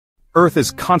Earth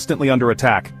is constantly under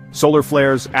attack. Solar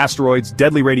flares, asteroids,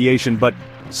 deadly radiation, but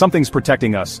something's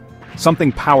protecting us.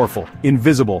 Something powerful,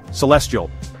 invisible,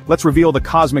 celestial. Let's reveal the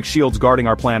cosmic shields guarding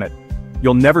our planet.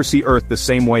 You'll never see Earth the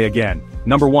same way again.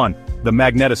 Number 1. The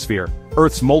Magnetosphere.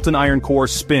 Earth's molten iron core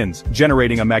spins,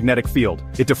 generating a magnetic field.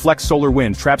 It deflects solar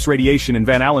wind, traps radiation in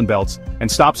Van Allen belts, and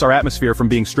stops our atmosphere from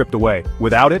being stripped away.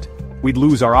 Without it, we'd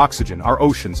lose our oxygen, our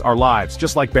oceans, our lives,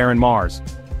 just like barren Mars.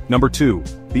 Number 2.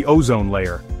 The ozone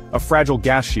layer. A fragile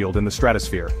gas shield in the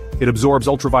stratosphere. It absorbs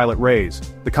ultraviolet rays,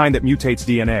 the kind that mutates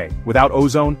DNA. Without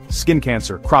ozone, skin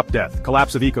cancer, crop death,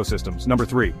 collapse of ecosystems. Number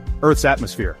 3. Earth's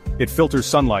atmosphere. It filters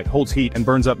sunlight, holds heat, and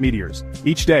burns up meteors.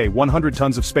 Each day, 100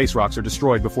 tons of space rocks are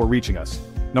destroyed before reaching us.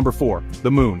 Number 4.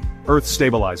 The moon. Earth's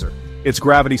stabilizer. Its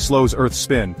gravity slows Earth's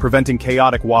spin, preventing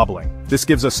chaotic wobbling. This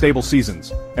gives us stable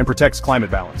seasons, and protects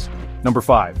climate balance. Number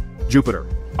 5. Jupiter.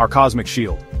 Our cosmic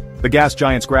shield. The gas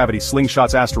giant's gravity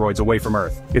slingshots asteroids away from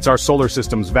Earth. It's our solar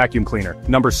system's vacuum cleaner.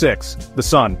 Number 6. The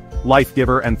sun. Life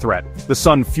giver and threat. The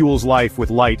sun fuels life with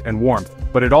light and warmth,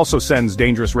 but it also sends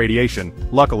dangerous radiation.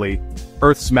 Luckily,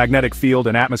 Earth's magnetic field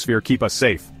and atmosphere keep us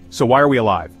safe. So why are we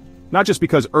alive? Not just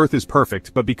because Earth is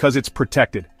perfect, but because it's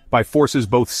protected by forces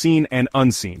both seen and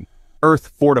unseen. Earth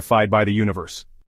fortified by the universe.